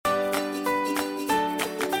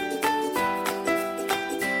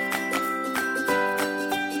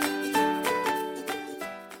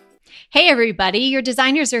Hey, everybody, your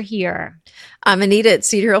designers are here. I'm Anita at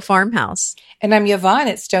Cedar Hill Farmhouse. And I'm Yvonne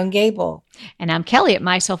at Stone Gable. And I'm Kelly at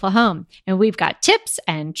My Soulful Home. And we've got tips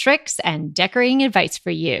and tricks and decorating advice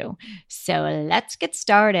for you. So let's get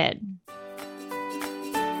started.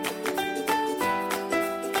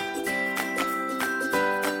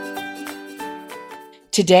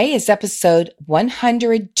 Today is episode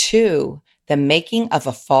 102, The Making of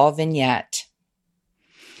a Fall Vignette.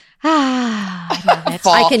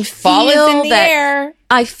 I can fall is in feel the that. air.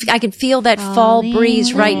 I can feel that fall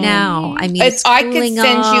breeze right now. I mean, it's I could cooling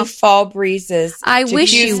send you off. fall breezes. I to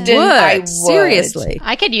wish Houston. you would. I would. Seriously.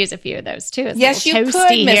 I could use a few of those too. It's Yes, a you little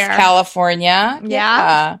could, toasty Miss here. California.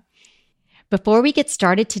 Yeah. Before we get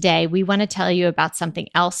started today, we want to tell you about something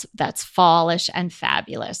else that's fallish and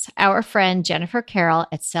fabulous. Our friend Jennifer Carroll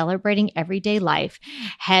at Celebrating Everyday Life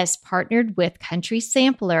has partnered with Country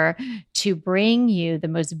Sampler to bring you the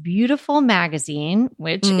most beautiful magazine,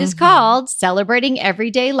 which is called Celebrating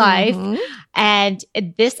Everyday Life. And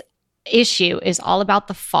this issue is all about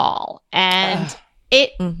the fall. And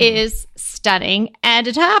it is stunning, and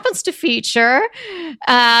it happens to feature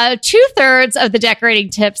 2/3 of the decorating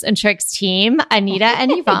tips and tricks team. Anita and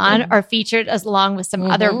Yvonne are featured along with some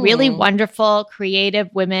other really wonderful, creative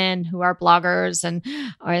women who are bloggers, and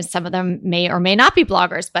or some of them may or may not be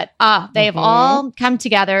bloggers, but they have all come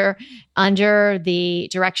together under the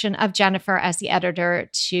direction of Jennifer as the editor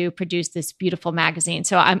to produce this beautiful magazine.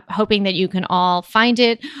 So I'm hoping that you can all find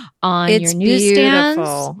it on your newsstands.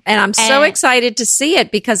 Beautiful. And I'm so excited to see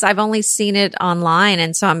it because I've only seen it online.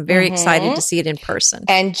 And so I'm very excited to see it in person.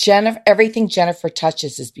 And everything Jennifer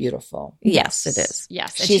touches is beautiful. Yes, it is.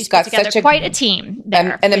 Yes, and She's put got together such quite a team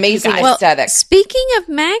there. an amazing Well, aesthetic. Speaking of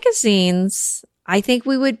magazines, I think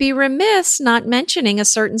we would be remiss not mentioning a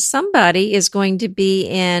certain somebody is going to be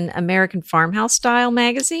in American Farmhouse Style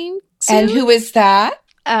magazine soon. And who is that?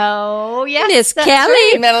 Oh, yes. Miss that's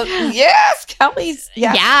Kelly. right. Yes, Kelly's.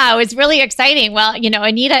 Yes. Yeah, it was really exciting. Well, you know,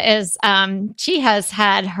 Anita is, she has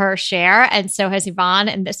had her share, and so has Yvonne.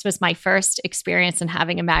 And this was my first experience in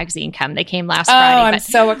having a magazine come. They came last Friday. I'm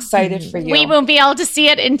so excited for you. We won't be able to see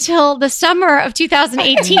it until the summer of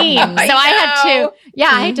 2018. I I had to,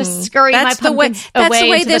 I had to scurry my pumpkins away That's the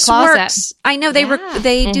way into this the closet. works. I know they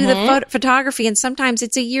do the photography, and sometimes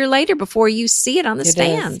it's a year later before you see it on the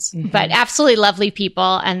stands. But absolutely lovely people.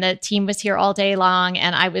 And the team was here all day long.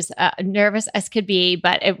 And I was nervous as could be,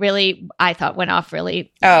 but it really, I thought, went off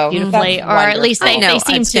really beautifully. that's Or at least I know they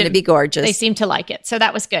seemed it's going to be gorgeous. They seemed to like it. So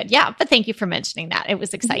that was good. Yeah. But thank you for mentioning that. It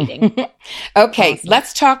was exciting. Okay,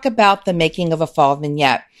 let's talk about the making of a fall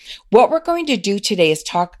vignette. What we're going to do today is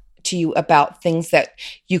talk to you about things that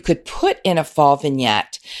you could put in a fall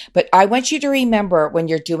vignette. But I want you to remember when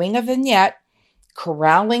you're doing a vignette,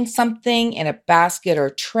 corralling something in a basket or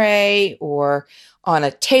tray or on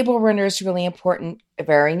a table runner is really important.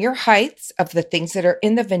 Varying your heights of the things that are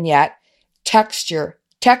in the vignette. Texture.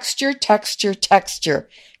 Can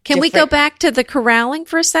we go back to the corralling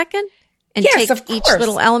for a second? And Yes, take of each course.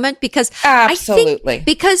 little element because Absolutely.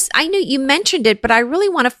 because I know you mentioned it, but I really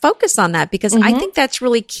want to focus on that because I think that's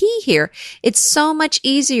really key here. It's so much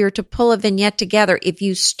easier to pull a vignette together if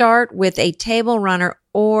you start with a table runner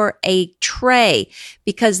or a tray,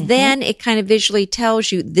 because then it kind of visually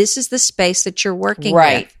tells you this is the space that you're working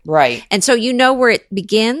with. Right. And so you know where it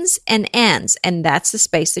begins and ends, and that's the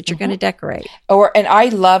space that you're going to decorate. And I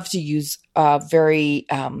love to use very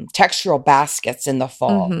textural baskets in the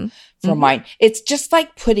fall for mine. It's just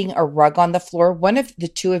like putting a rug on the floor. One of the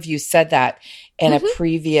two of you said that in a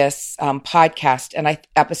previous podcast and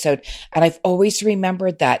episode, and I've always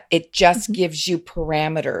remembered that. It just gives you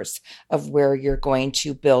parameters of where you're going to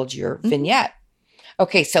build your vignette.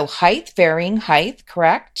 Okay, so varying height,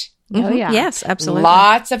 correct? Oh, yeah. Yes, absolutely.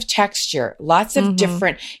 Lots of texture, lots of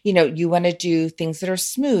different, you want to do things that are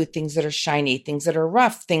smooth, things that are shiny, things that are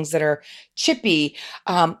rough, things that are chippy,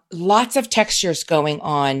 lots of textures going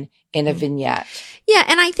on in a vignette. Yeah,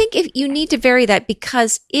 and I think if you need to vary that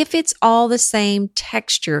because if it's all the same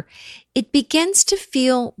texture, it begins to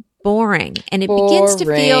feel boring and it begins to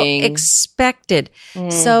feel expected.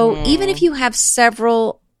 So even if you have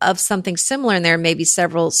several of something similar in there, maybe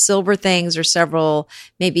several silver things or several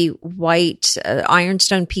maybe white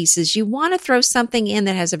ironstone pieces, you want to throw something in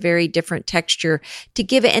that has a very different texture to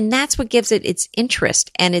give it. And that's what gives it its interest.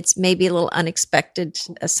 And it's maybe a little unexpected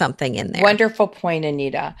something in there. Wonderful point,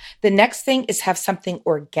 Anita. The next thing is have something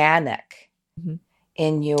organic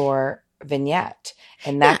in your vignette.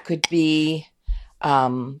 And that could be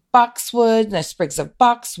boxwood, the sprigs of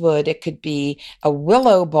boxwood. It could be a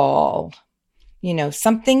willow ball.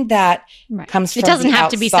 Something that comes from the outside. It doesn't have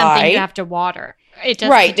to be something you have to water. It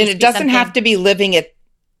doesn't and it doesn't have to be living at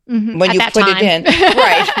when you put it in.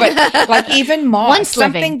 Right. But like even moss,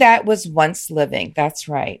 something that was once living. That's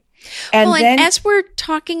right. And then, as we're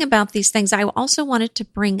talking about these things, I also wanted to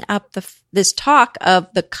bring up this talk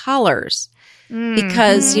of the colors.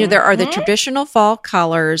 Because, there are the traditional fall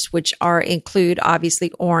colors, which include obviously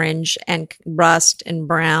orange and rust and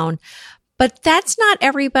brown, but that's not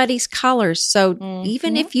everybody's colors. So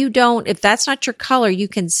even if that's not your color, you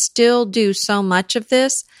can still do so much of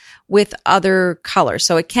this with other colors.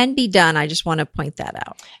 So it can be done. I just want to point that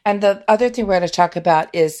out. And the other thing we're going to talk about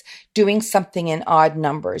is doing something in odd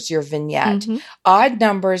numbers, your vignette. Odd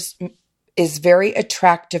numbers is very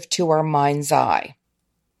attractive to our mind's eye.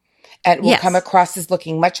 And will come across as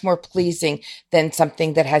looking much more pleasing than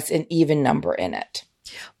something that has an even number in it.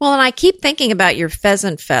 Well, and I keep thinking about your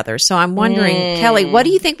pheasant feathers. So I'm wondering, Kelly, what do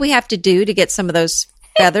you think we have to do to get some of those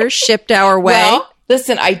feathers shipped our way? Well,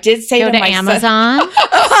 listen, I did say to my Amazon.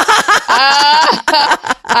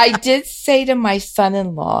 I did say to my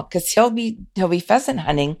son-in-law, because he'll be pheasant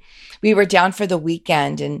hunting. We were down for the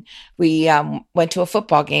weekend and we went to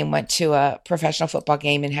a professional football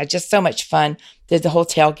game and had just so much fun. Did the whole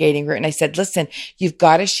tailgating route. And I said, listen, you've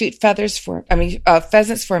got to shoot pheasants for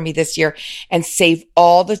me this year and save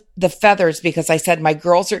all the feathers, because I said, my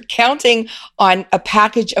girls are counting on a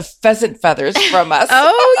package of pheasant feathers from us.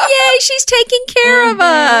 Oh, yay. She's taking care of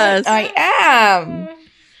us. I am.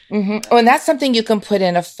 Oh, and that's something you can put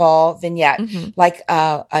in a fall vignette, like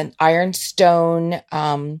an ironstone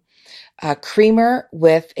creamer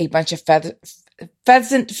with a bunch of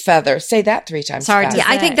pheasant feathers. Say that 3 times. Sorry,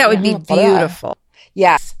 I think that would be beautiful.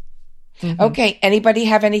 Yes. Okay. Anybody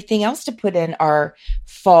have anything else to put in our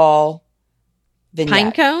fall vignette?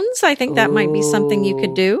 Pine cones. I think that might be something you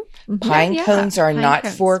could do. Pine cones are not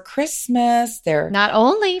for Christmas. They're not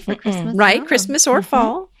only for Christmas, right? Christmas or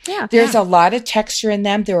fall. Yeah. There's a lot of texture in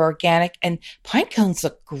them. They're organic, and pine cones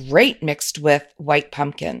look great mixed with white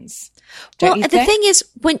pumpkins. Well, the thing is,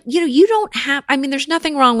 when you don't have, there's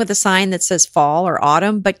nothing wrong with a sign that says fall or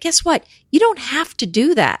autumn, but guess what? You don't have to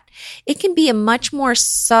do that. It can be a much more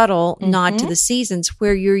subtle nod to the seasons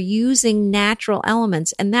where you're using natural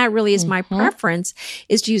elements. And that really is my preference,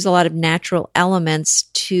 is to use a lot of natural elements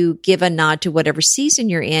to give a nod to whatever season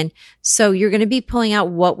you're in. So you're going to be pulling out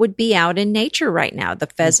what would be out in nature right now. The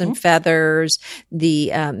pheasant feathers,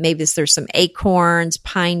 maybe there's some acorns,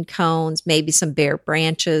 pine cones, maybe some bare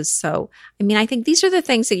branches. So, I think these are the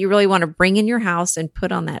things that you really want to bring in your house and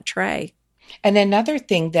put on that tray. And another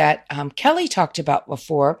thing that Kelly talked about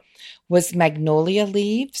before was magnolia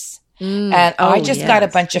leaves. And I just got a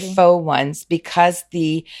bunch of faux ones because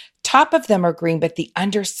the top of them are green, but the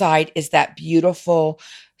underside is that beautiful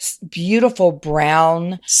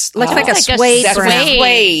brown. Looks like a suede brown.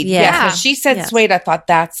 Suede. Yeah. When she said suede, I thought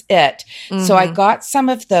that's it. So I got some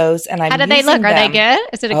of those and How do they look? Are they good?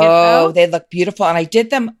 Is it a good faux? They look beautiful. And I did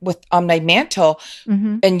them on my mantle.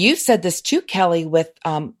 And you said this too, Kelly, with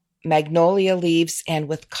magnolia leaves and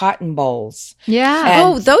with cotton bowls.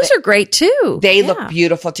 Yeah. And those are great too. They look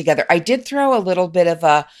beautiful together. I did throw a little bit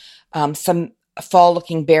of some fall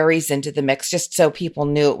looking berries into the mix just so people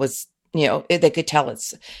knew it was, they could tell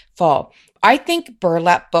it's fall. I think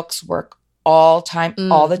burlap books work all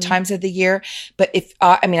the times of the year. But if,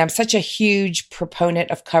 I'm such a huge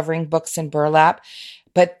proponent of covering books in burlap,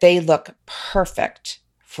 but they look perfect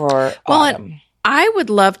for autumn. I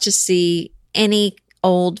would love to see any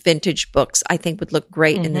old vintage books, I think would look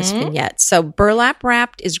great in this vignette. So burlap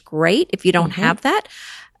wrapped is great. If you don't have that,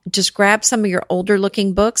 just grab some of your older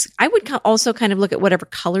looking books. I would also kind of look at whatever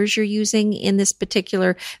colors you're using in this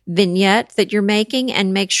particular vignette that you're making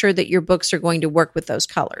and make sure that your books are going to work with those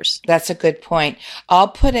colors. That's a good point. I'll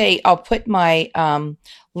put my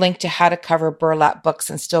link to how to cover burlap books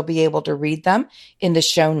and still be able to read them in the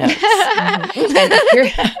show notes. And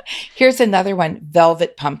here's another one,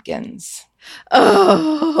 velvet pumpkins.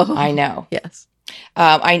 Oh, I know. Yes.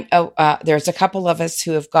 There's a couple of us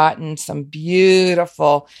who have gotten some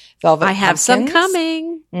beautiful velvet pumpkins. I have some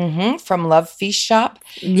coming. From Love Feast Shop.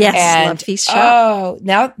 Yes, Love Feast Shop. Oh,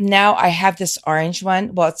 now I have this orange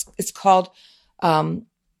one. Well, it's called Aura.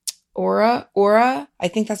 I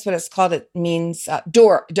think that's what it's called. It means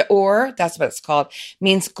d'or. That's what it's called.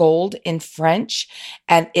 Means gold in French,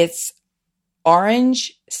 and it's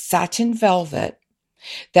orange satin velvet.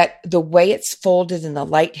 That the way it's folded and the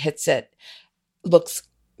light hits it looks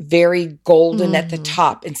very golden at the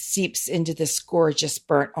top and seeps into this gorgeous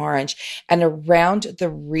burnt orange. And around the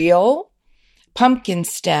real pumpkin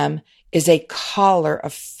stem is a collar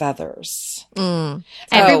of feathers.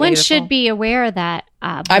 Everyone should be aware of that.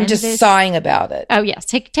 I'm just sighing about it. Oh, yes.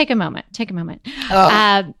 Take a moment.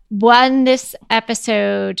 When this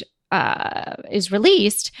episode is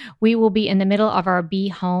released, we will be in the middle of our Be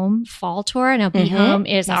Home fall tour. And Be Home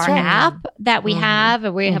is our app that we have.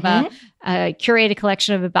 And we have a curated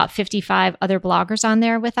collection of about 55 other bloggers on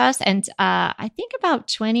there with us. And I think about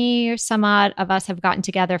 20 or some odd of us have gotten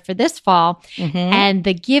together for this fall. And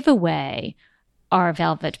the giveaway are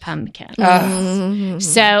velvet pumpkins.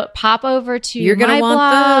 So pop over to my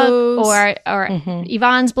blog or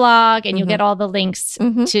Yvonne's blog, and you'll get all the links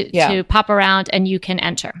to pop around, and you can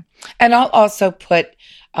enter. And I'll also put,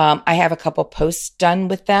 I have a couple posts done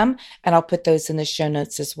with them, and I'll put those in the show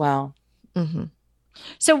notes as well.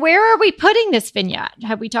 So where are we putting this vignette?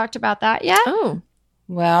 Have we talked about that yet? Oh,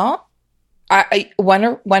 well,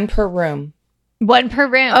 one per room. One per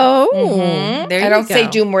room. Oh, there you go. I don't say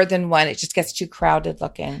do more than one. It just gets too crowded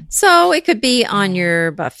looking. So it could be on your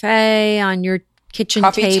buffet, on your kitchen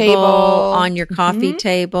table, on your coffee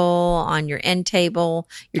table, on your end table,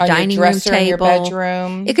 your dining room table, in your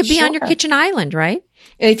bedroom. It could be on your kitchen island, right?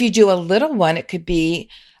 And if you do a little one, it could be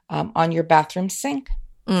on your bathroom sink.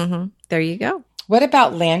 There you go. What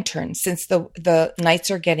about lanterns? Since the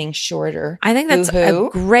nights are getting shorter, I think that's a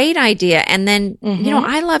great idea. And then,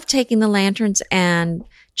 I love taking the lanterns and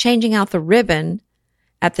changing out the ribbon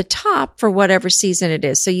at the top for whatever season it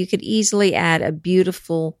is. So you could easily add a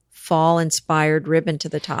beautiful fall-inspired ribbon to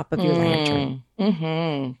the top of your lantern.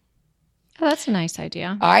 Oh, that's a nice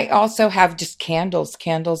idea. I also have just candles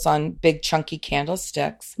on big chunky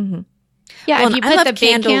candlesticks. Yeah, if you put the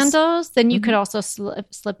big candles, then you could also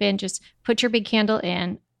slip in, just put your big candle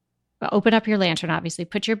in, open up your lantern, obviously,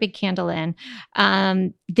 put your big candle in.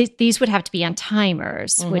 These would have to be on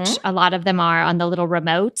timers, which a lot of them are on the little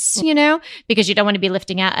remotes, because you don't want to be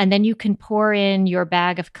lifting out. And then you can pour in your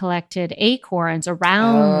bag of collected acorns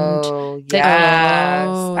around. Oh, yes.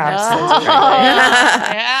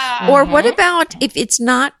 Absolutely. Or what about if it's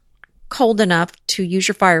not cold enough to use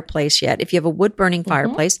your fireplace yet? If you have a wood burning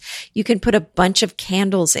fireplace, you can put a bunch of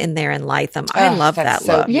candles in there and light them. I love that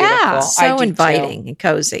look. Beautiful. So inviting and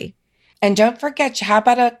cozy. And don't forget, how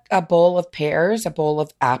about a bowl of pears, a bowl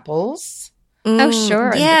of apples? Oh,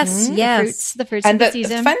 sure. Yes, The fruits and of the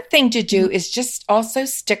season. The fun thing to do is just also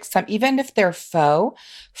stick some, even if they're faux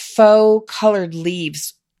colored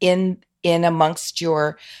leaves in amongst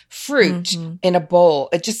your fruit in a bowl.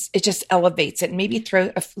 It just elevates it. Maybe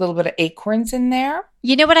throw a little bit of acorns in there.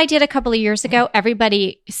 You know what I did a couple of years ago?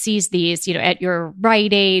 Everybody sees these, at your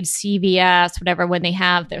Rite Aid, CVS, whatever, when they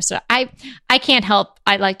have those. So I can't help.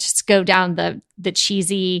 I like to just go down the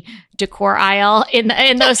cheesy decor aisle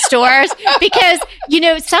in those stores because,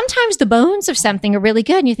 sometimes the bones of something are really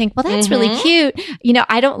good. And you think, well, that's really cute.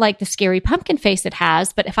 I don't like the scary pumpkin face it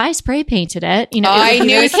has, but if I spray painted it, I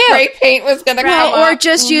knew spray paint was going to come up. Or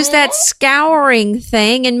just use that scouring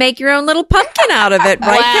thing and make your own little pumpkin out of it,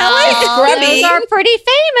 right, Kelly? Those are pretty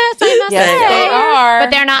famous, I must say. They are.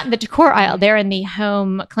 But they're not in the decor aisle. They're in the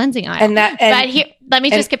home cleansing aisle. But here, let me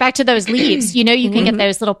just get back to those leaves. You can get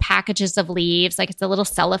those little packages of leaves, like it's a little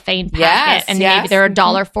cellophane packet, and maybe they're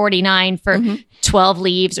 $1.49 for 12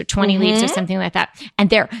 leaves or 20 leaves or something like that. And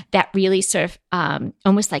they're that really sort of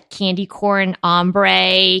almost like candy corn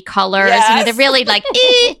ombre colors. Yes. They're really like,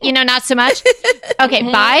 not so much. Okay,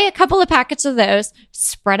 buy a couple of packets of those,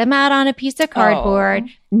 spread them out on a piece of cardboard,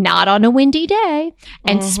 not on a windy day,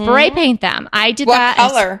 and spray paint them. I did that.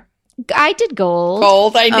 What color? I did gold.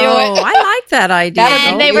 Gold, I knew it. I like that idea.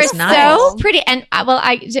 And they were so pretty. And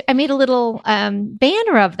I made a little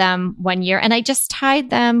banner of them one year, and I just tied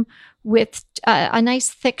them with a nice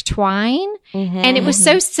thick twine, and it was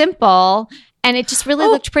so simple, and it just really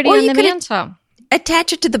looked pretty on the mantle.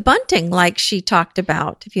 Attach it to the bunting, like she talked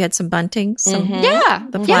about. If you had some bunting,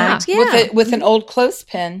 the flags, with an old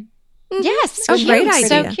clothespin. Yes, great idea.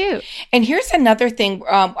 So cute. And here's another thing.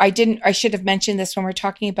 I should have mentioned this when we're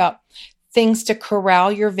talking about things to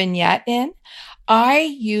corral your vignette in. I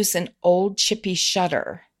use an old chippy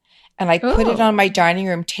shutter, and I put it on my dining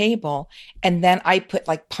room table, and then I put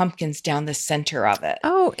like pumpkins down the center of it.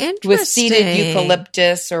 Oh, interesting. With seeded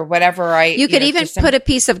eucalyptus or whatever. You could even put a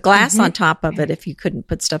piece of glass on top of it if you couldn't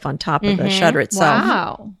put stuff on top of the shutter itself.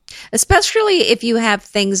 Wow. Especially if you have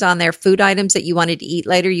things on there, food items that you wanted to eat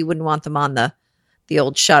later, you wouldn't want them on the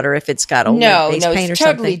old shutter if it's got old base paint or it's something.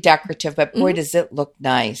 totally decorative, but boy, does it look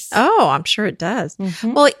nice. Oh, I'm sure it does.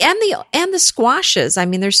 Well, and the squashes. I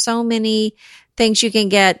mean, there's so many things you can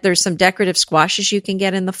get. There's some decorative squashes you can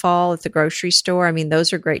get in the fall at the grocery store. I mean,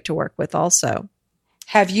 those are great to work with also.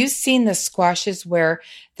 Have you seen the squashes where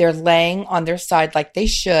they're laying on their side like they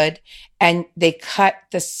should, and they cut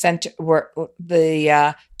the center, where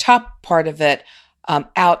the top part of it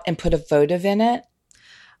out and put a votive in it?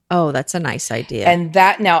 Oh, that's a nice idea. And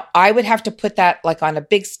that, now I would have to put that like on a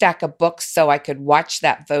big stack of books so I could watch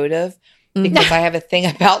that votive, because I have a thing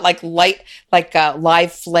about like light, like a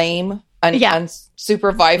live flame,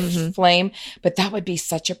 unsupervised flame. But that would be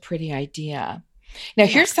such a pretty idea. Now,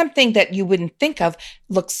 here's something that you wouldn't think of.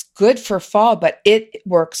 Looks good for fall, but it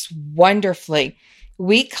works wonderfully.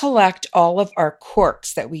 We collect all of our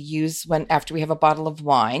corks that we use after we have a bottle of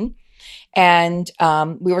wine. And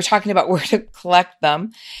we were talking about where to collect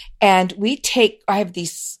them. And I have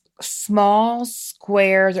these small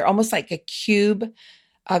square, they're almost like a cube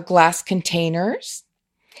glass containers.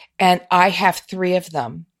 And I have 3 of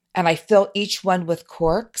them. And I fill each one with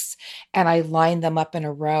corks and I line them up in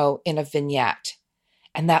a row in a vignette.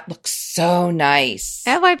 And that looks so nice.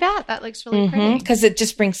 Oh, I bet. That looks really pretty. Because it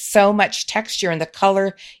just brings so much texture and the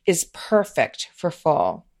color is perfect for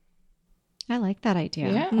fall. I like that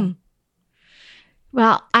idea. Yeah.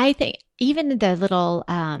 Well, I think even the little,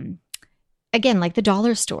 again, like the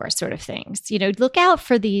dollar store sort of things, look out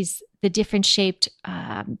for the different shaped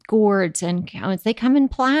gourds and cones. They come in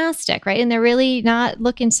plastic, right? And they're really not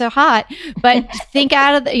looking so hot, but think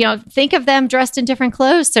of them dressed in different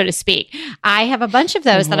clothes, so to speak. I have a bunch of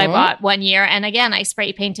those that I bought one year. And again, I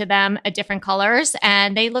spray painted them different colors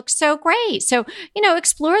and they look so great. So,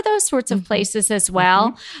 explore those sorts of places as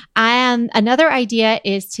well. Another idea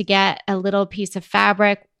is to get a little piece of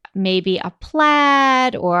fabric, maybe a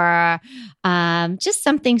plaid or just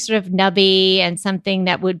something sort of nubby and something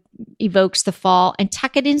that would evokes the fall, and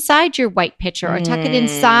tuck it inside your white pitcher or tuck it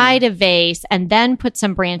inside a vase and then put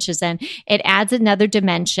some branches in. It adds another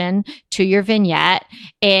dimension to your vignette.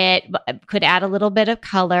 It could add a little bit of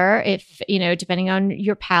color if, depending on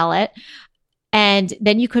your palette. And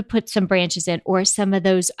then you could put some branches in, or some of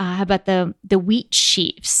those, how about the wheat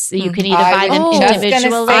sheaves? You can either buy them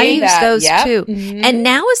individually. I use those too. And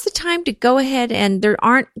now is the time to go ahead, and there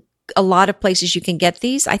aren't a lot of places you can get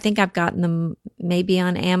these. I think I've gotten them maybe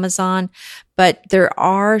on Amazon, but there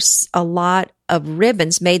are a lot of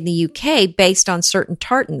ribbons made in the UK based on certain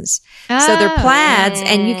tartans. So they're plaids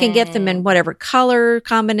and you can get them in whatever color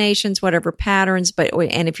combinations, whatever patterns.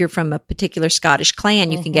 And if you're from a particular Scottish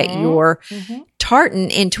clan, you can get your tartan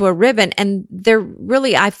into a ribbon. And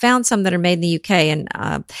I found some that are made in the UK,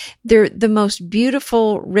 and they're the most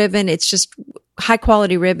beautiful ribbon. It's just high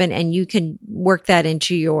quality ribbon, and you can work that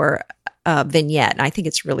into your vignette. And I think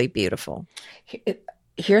it's really beautiful.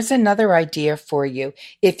 Here's another idea for you.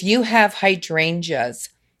 If you have hydrangeas,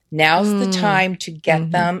 now's the time to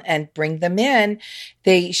get them and bring them in.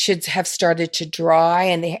 They should have started to dry,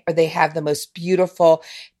 and they have the most beautiful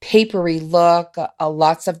papery look.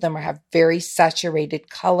 Lots of them have very saturated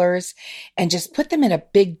colors, and just put them in a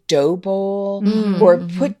big dough bowl or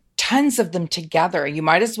put tons of them together. You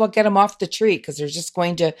might as well get them off the tree because they're just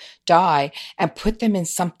going to die, and put them in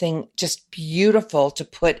something just beautiful to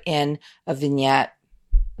put in a vignette.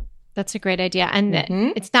 That's a great idea. And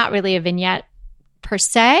it's not really a vignette per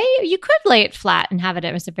se. You could lay it flat and have it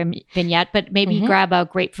as a vignette, but maybe grab a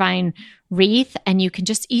grapevine wreath and you can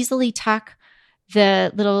just easily tuck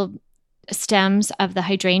the little stems of the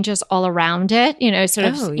hydrangeas all around it, sort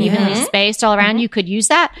of evenly spaced all around. You could use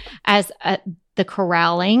that as the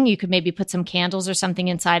corralling. You could maybe put some candles or something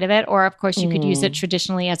inside of it. Or of course you could use it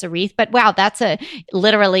traditionally as a wreath, but wow, that's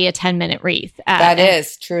literally a 10-minute wreath. That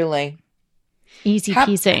is truly easy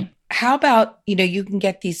peasy. How about, you can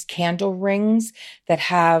get these candle rings that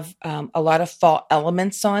have a lot of fall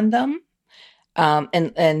elements on them,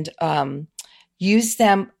 and use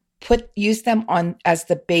them on as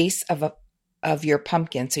the base of your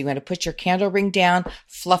pumpkin. So you want to put your candle ring down,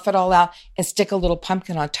 fluff it all out, and stick a little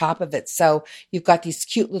pumpkin on top of it. So you've got these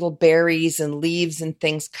cute little berries and leaves and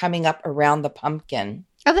things coming up around the pumpkin.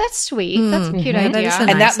 Oh, that's sweet. That's a cute idea.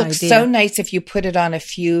 That looks so nice if you put it on a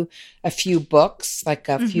few books, like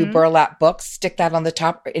a few burlap books, stick that on the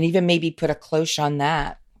top, and even maybe put a cloche on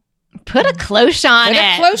that. Put a cloche on it. Put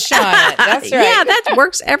a cloche on it. That's right. Yeah, that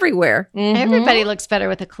works everywhere. Everybody looks better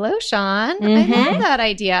with a cloche on. I love that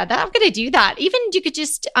idea. I'm going to do that. Even you could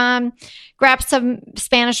just grab some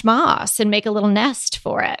Spanish moss and make a little nest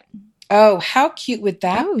for it. Oh, how cute would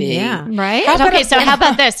that be? Yeah. Right? How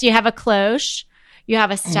about this? You have a cloche. You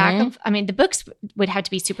have a stack of, the books would have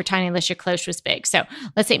to be super tiny unless your cloche was big. So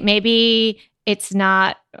let's say maybe it's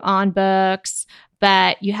not on books,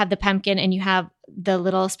 but you have the pumpkin and you have the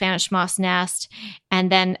little Spanish moss nest and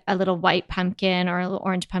then a little white pumpkin or a little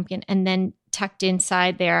orange pumpkin. And then tucked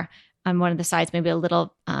inside there on one of the sides, maybe a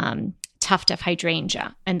little tuft of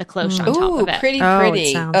hydrangea and the cloche on top of it. Pretty. That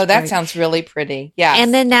great. Sounds really pretty. Yeah.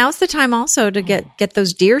 And then now's the time also to get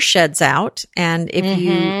those deer sheds out. And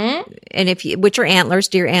if you, which are antlers,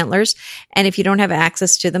 deer antlers. And if you don't have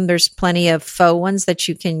access to them, there's plenty of faux ones that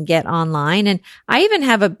you can get online. And I even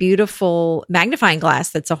have a beautiful magnifying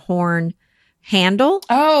glass that's a horn handle.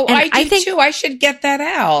 Oh, and I think too. I should get that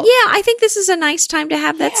out. Yeah, I think this is a nice time to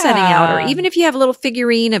have that setting out. Or even if you have a little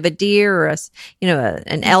figurine of a deer or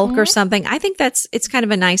an elk or something, I think it's kind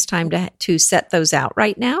of a nice time to set those out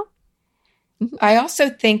right now. I also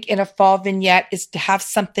think in a fall vignette is to have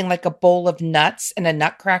something like a bowl of nuts and a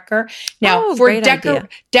nutcracker. Now, for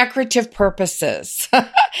decorative purposes,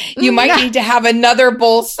 you might need to have another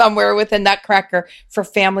bowl somewhere with a nutcracker for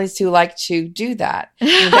families who like to do that.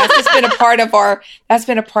 That's just been a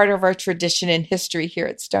part of our tradition and history here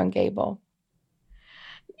at Stone Gable.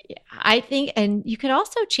 Yeah, I think, and you could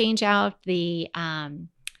also change out the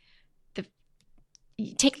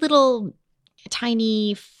take little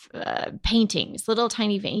tiny paintings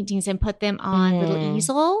and put them on little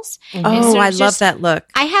easels. Oh, I love that look.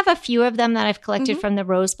 I have a few of them that I've collected from the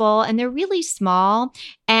Rose Bowl, and they're really small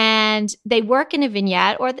and they work in a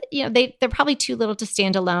vignette, or they're probably too little to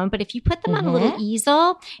stand alone. But if you put them on a little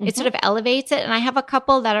easel, it sort of elevates it. And I have a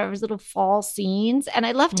couple that are little fall scenes, and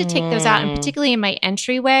I love to take those out, and particularly in my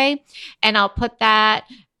entryway, and I'll put that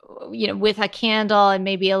with a candle and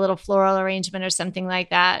maybe a little floral arrangement or something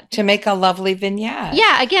like that. To make a lovely vignette.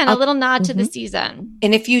 Yeah, again, a little nod to the season.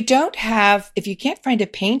 And if you can't find a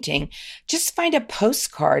painting, just find a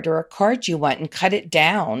postcard or a card you want and cut it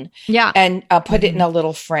down. Yeah. And put it in a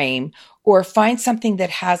little frame. Or find something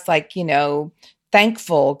that has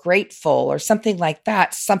thankful, grateful, or something like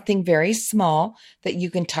that. Something very small that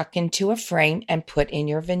you can tuck into a frame and put in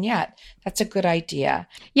your vignette. That's a good idea.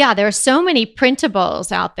 Yeah, there are so many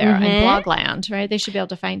printables out there in Blogland, right? They should be able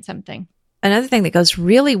to find something. Another thing that goes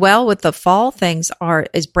really well with the fall things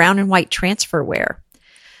is brown and white transferware.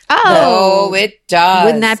 Oh, it does.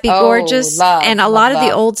 Wouldn't that be gorgeous? And a lot of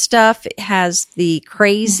the old stuff has the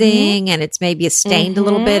crazing and it's maybe stained a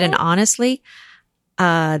little bit. And honestly,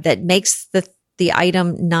 that makes the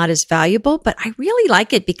item not as valuable, but I really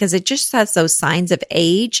like it because it just has those signs of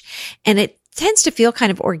age and it tends to feel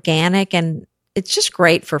kind of organic, and it's just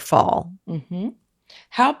great for fall. Mm-hmm.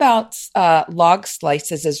 How about log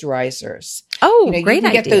slices as risers? Oh, great idea. You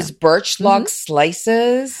can get those birch log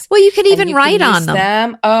slices. Well, you can even write on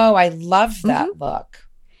them. Oh, I love that look.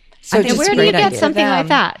 So where do you get something like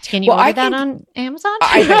that? Can you order that on Amazon?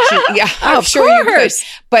 I bet you, yeah, I'm sure you could.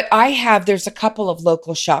 But there's a couple of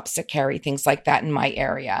local shops that carry things like that in my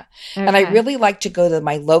area. Okay. And I really like to go to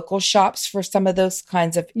my local shops for some of those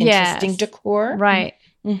kinds of interesting decor. Right.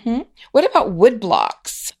 Mm-hmm. What about wood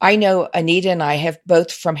blocks? I know Anita and I have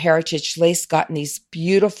both from Heritage Lace gotten these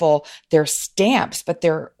beautiful, they're stamps, but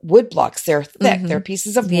they're wood blocks. They're thick. They're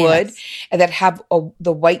pieces of wood that have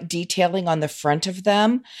the white detailing on the front of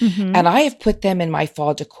them. And I have put them in my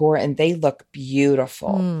fall decor and they look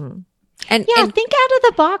beautiful. And think out of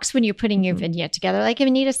the box when you're putting your vignette together. Like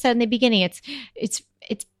Anita said in the beginning, it's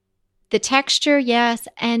the texture, yes,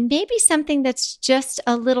 and maybe something that's just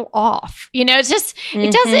a little off. It's just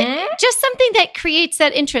it doesn't just something that creates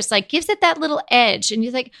that interest, like gives it that little edge, and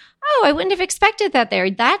you're like, oh, I wouldn't have expected that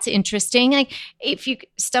there. That's interesting. Like if you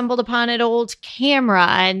stumbled upon an old camera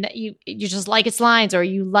and you just like its lines, or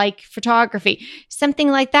you like photography, something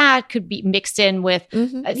like that could be mixed in with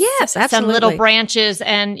some little branches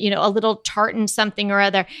and a little tartan something or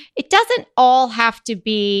other. It doesn't all have to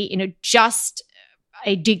be just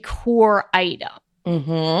a decor item.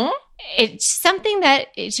 It's something that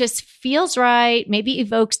it just feels right, maybe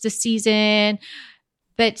evokes the season,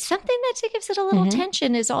 but something that gives it a little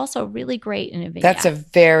tension is also really great in a vignette. That's a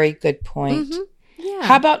very good point. Yeah.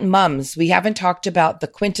 How about mums? We haven't talked about the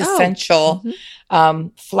quintessential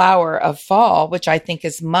flower of fall, which I think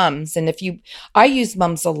is mums. And I use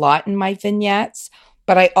mums a lot in my vignettes,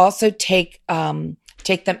 but I also take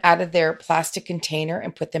them out of their plastic container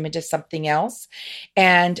and put them into something else.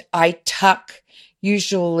 And I tuck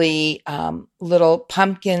usually little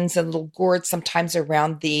pumpkins and little gourds sometimes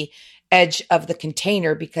around the edge of the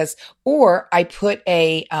container or I put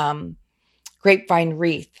a grapevine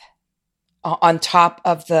wreath on top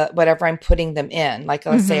of whatever I'm putting them in, like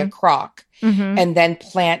let's say a crock, and then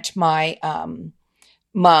plant my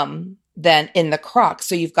mum then in the crock.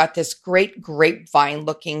 So you've got this great grapevine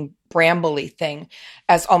looking brambly thing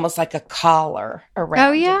as almost like a collar around.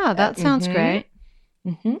 Oh yeah, that sounds great.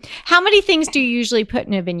 How many things do you usually put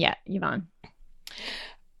in a vignette, Yvonne?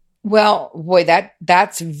 Well, boy,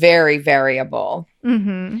 that's very variable.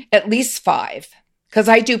 At least 5, because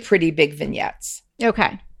I do pretty big vignettes.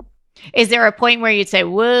 Okay. Is there a point where you'd say,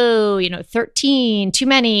 whoa, 13, too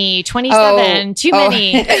many, 27, too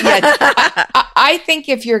many? Yeah. I think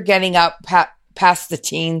if you're getting up past the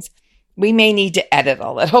teens, we may need to edit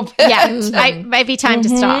a little bit. Yeah, it might be time to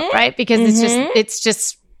stop, right? Because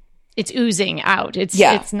it's oozing out.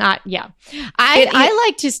 It's not. Yeah, I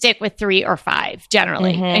like to stick with 3 or 5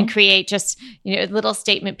 generally, and create just little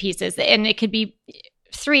statement pieces. And it could be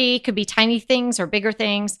 3, could be tiny things or bigger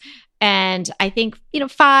things. And I think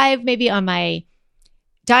 5 maybe on my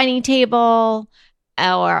dining table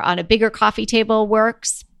or on a bigger coffee table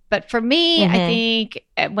works. But for me, I think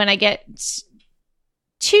when I get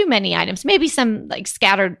too many items, maybe some like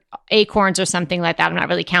scattered acorns or something like that. I'm not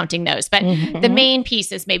really counting those, but the main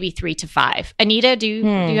piece is maybe 3 to 5. Anita, do you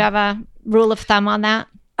have a rule of thumb on that?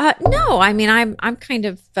 No, I mean, I'm kind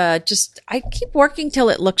of I keep working till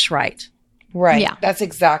it looks right. Right. Yeah. That's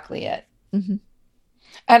exactly it. Mm-hmm.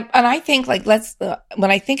 And I think like,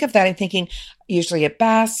 when I think of that, I'm thinking usually a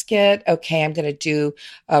basket. Okay. I'm going to do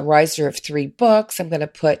a riser of 3 books. I'm going to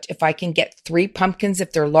put, if I can get 3 pumpkins,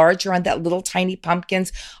 if they're larger on that little tiny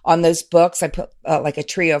pumpkins on those books, I put like a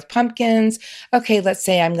trio of pumpkins. Okay. Let's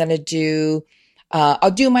say I'm going to do,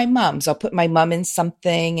 I'll do my mom's. I'll put my mom in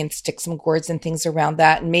something and stick some gourds and things around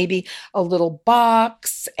that, and maybe a little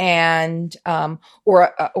box and,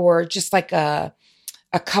 or just like a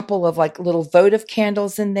couple of like little votive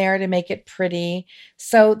candles in there to make it pretty.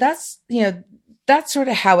 So that's sort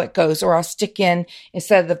of how it goes. Or I'll stick in,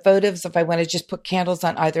 instead of the votives, if I want to just put candles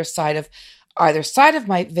on either side of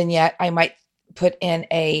my vignette, I might put in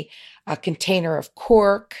a container of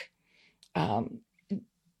cork.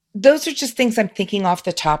 Those are just things I'm thinking off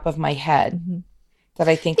the top of my head that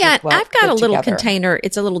I think. Yeah, I've got a little container.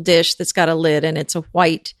 It's a little dish that's got a lid, and it's a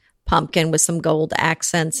white pumpkin with some gold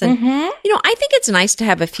accents. And, I think it's nice to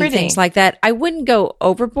have a few things like that. I wouldn't go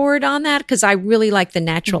overboard on that because I really like the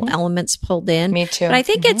natural elements pulled in. Me too. But I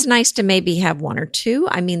think it's nice to maybe have 1 or 2.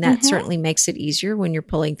 I mean, that certainly makes it easier when you're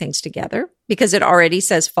pulling things together because it already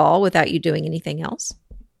says fall without you doing anything else.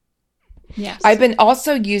 Yes. I've been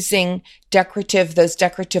also using those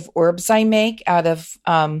decorative orbs I make out of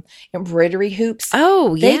embroidery hoops.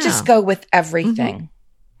 Oh, yeah. They just go with everything.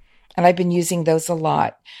 And I've been using those a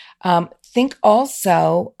lot. Think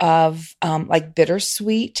also of like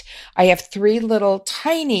bittersweet. I have 3 little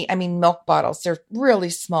tiny, milk bottles. They're really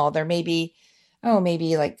small. They're maybe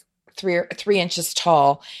like 3 inches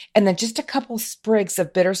tall. And then just a couple sprigs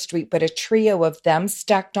of bittersweet, but a trio of them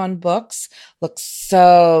stacked on books looks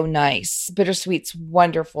so nice. Bittersweet's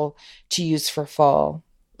wonderful to use for fall.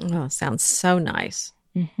 Oh, sounds so nice.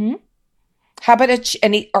 Mm-hmm. How about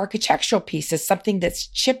any architectural pieces, something that's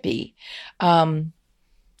chippy?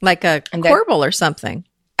 Like a corbel or something.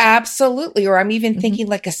 Absolutely. Or I'm even thinking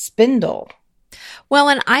like a spindle. Well,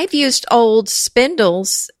 and I've used old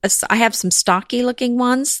spindles. I have some stocky looking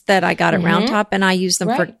ones that I got at Round Top, and I use them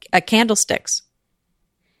for candlesticks.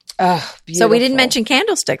 Oh, beautiful. So we didn't mention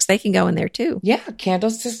candlesticks. They can go in there too. Yeah,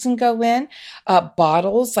 candlesticks can go in.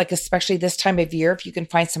 Bottles, like especially this time of year, if you can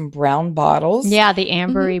find some brown bottles. Yeah, the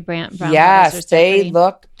ambery brown yes, bottles. They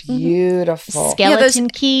look beautiful. Skeleton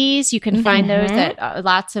keys, you can find those at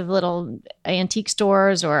lots of little antique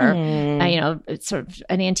stores or, sort of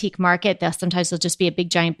an antique market. Sometimes there'll just be a big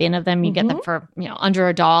giant bin of them. You get them for,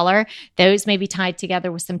 under $1. Those may be tied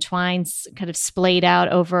together with some twine kind of splayed out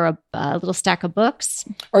over a little stack of books.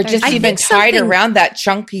 Or just even tied around that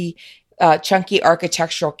chunky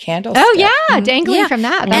architectural candle. Oh yeah, dangling from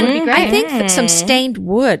that. That would be great. I think that some stained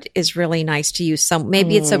wood is really nice to use.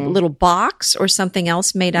 Maybe it's a little box or something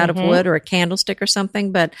else made out of wood or a candlestick or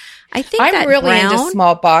something. But I think I'm really into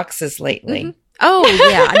small boxes lately. Oh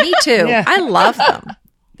yeah, me too. Yeah. I love them.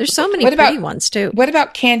 There's so many pretty ones too. What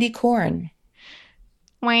about candy corn?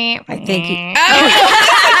 I think you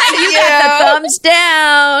got the thumbs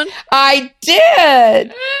down. I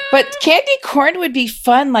did. But candy corn would be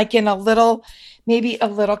fun, like in maybe a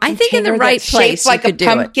little container. I think in the right place, like a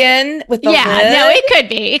pumpkin with the lid. No, it could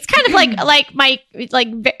be. It's kind of like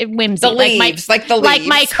whimsy, the leaves, like the leaves, like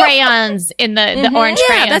my crayons in the orange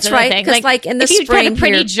crayons. Yeah, that's right. Because like in the if spring, you put a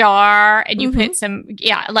pretty jar and you put some,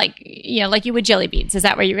 like you would jelly beans. Is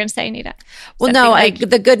that what you're going to say, Anita? Well, no,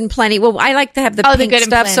 the Good and Plenty. Well, I like to have the pink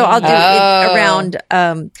stuff, so I'll do it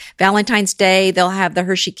around Valentine's Day. They'll have the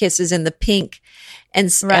Hershey Kisses in the pink and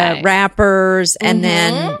wrappers, and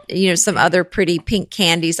then some other pretty pink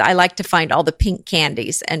candies. I like to find all the pink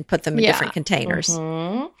candies and put them in different containers.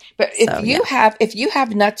 But if you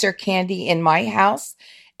have nuts or candy in my house,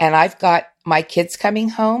 and I've got my kids coming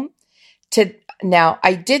home now,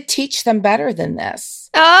 I did teach them better than this.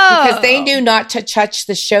 Oh, because they knew not to touch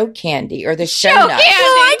the show candy or the show nuts. Candy. No,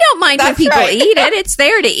 I don't mind when people eat it. It's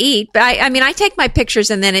there to eat. But I mean, I take my pictures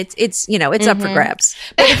and then it's up for grabs.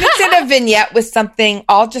 But if it's in a vignette with something,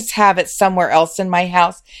 I'll just have it somewhere else in my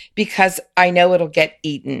house because I know it'll get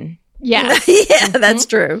eaten. Yeah. Yeah, that's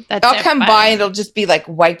true. I'll come by and it'll just be like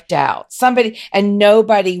wiped out. And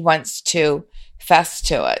nobody wants to fess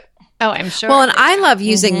to it. Oh, I'm sure. Well, and I love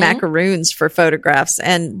using macaroons for photographs,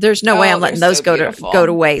 and there's no way I'm letting those go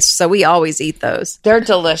to waste. So we always eat those. They're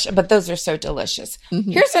delicious, but those are so delicious.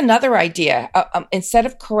 Here's another idea. Instead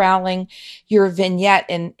of corralling your vignette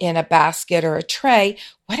in a basket or a tray,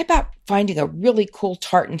 what about finding a really cool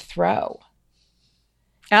tartan throw?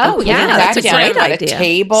 Oh, yeah. That's a great idea. A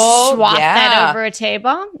table. Swap that over a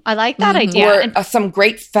table. I like that idea. Or some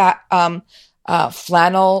great fat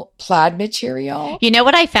flannel plaid material. You know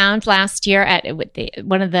what I found last year at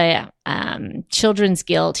one of the Children's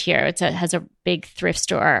Guild here? It has a big thrift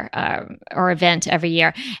store or event every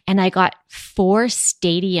year, and I got 4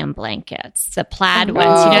 stadium blankets, the plaid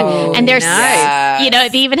ones, and they're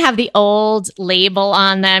they even have the old label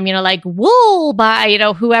on them, like wool by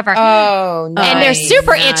whoever. Oh, nice. And they're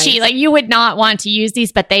super itchy. Like you would not want to use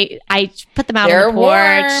these, but I put them out on the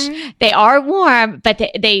porch. Warm. They are warm, but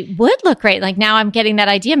they would look great. Like now I'm getting that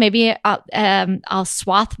idea. Maybe I'll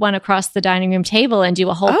swath one across the dining room table and do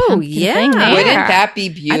a whole pumpkin thing there. Wouldn't that be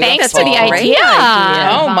beautiful? Thanks for the idea.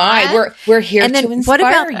 Oh my, we're here to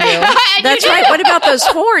inspire you. That's right. What about those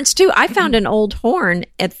horns too? I found an old horn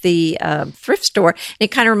at the thrift store. It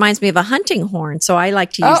kind of reminds me of a hunting horn, so I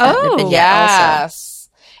like to use that in the vignette also.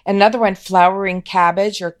 Another one, flowering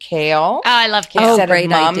cabbage or kale. Oh, I love kale. Instead great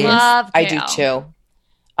of mums. idea. Love kale.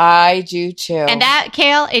 I do too. And that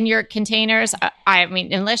kale in your containers, I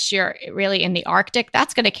mean, unless you're really in the Arctic,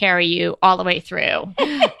 that's going to carry you all the way through.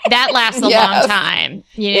 That lasts a long time.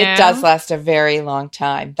 It does last a very long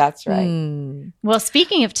time. That's right. Well,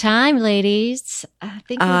 speaking of time, ladies, I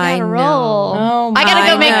think we got to roll. Oh, I got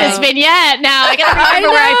to go make this vignette now. I got to remember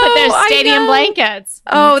where I put those stadium blankets.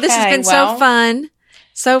 Oh, this has been so fun.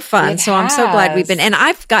 So fun. So I'm so glad we've been, and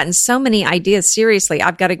I've gotten so many ideas. Seriously,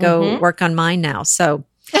 I've got to go work on mine now. So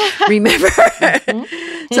remember,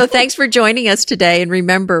 so thanks for joining us today. And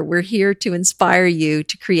remember, we're here to inspire you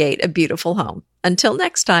to create a beautiful home. Until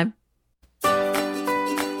next time.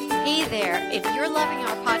 Hey there. If you're loving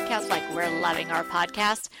our podcast like we're loving our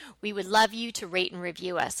podcast, we would love you to rate and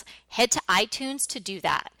review us. Head to iTunes to do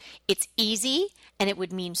that. It's easy and it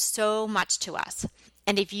would mean so much to us.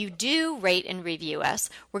 And if you do rate and review us,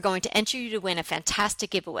 we're going to enter you to win a fantastic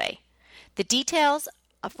giveaway. The details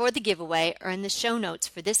for the giveaway are in the show notes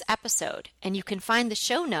for this episode, and you can find the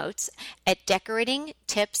show notes at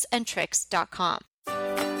decoratingtipsandtricks.com.